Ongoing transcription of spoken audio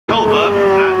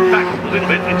a little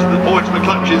bit into the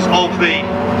clutches of the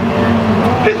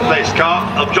 5th place car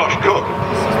of Josh Cook.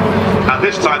 And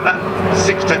this time that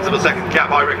 0.6 of a second gap,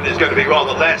 I reckon, is going to be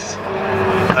rather less,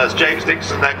 as James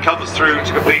Dixon then comes through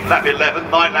to complete lap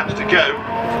 11, 9 laps to go,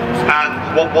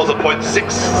 and what was a 0.6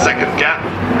 second gap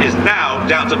is now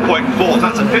down to 0.4, so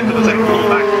that's a 1/5 of a second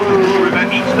pullback.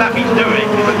 Remember, each lap he's doing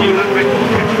is a new lap record,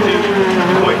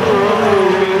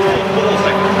 52.44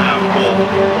 seconds now for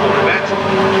Quebec,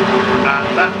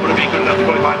 and that would have been good enough to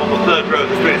qualify him on the 3rd row of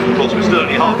the grid. Of course, we're still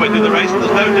only halfway through the race, and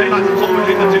there's no daylight at all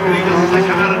between the two leaders as they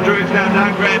come out and Druids now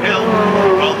down Graham Hill.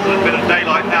 Well, there's a bit of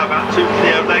daylight now, about 2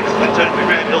 Clio lengths, and then turn to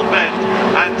Graham Hill bend,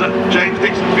 and James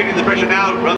Dixon feeling the pressure now.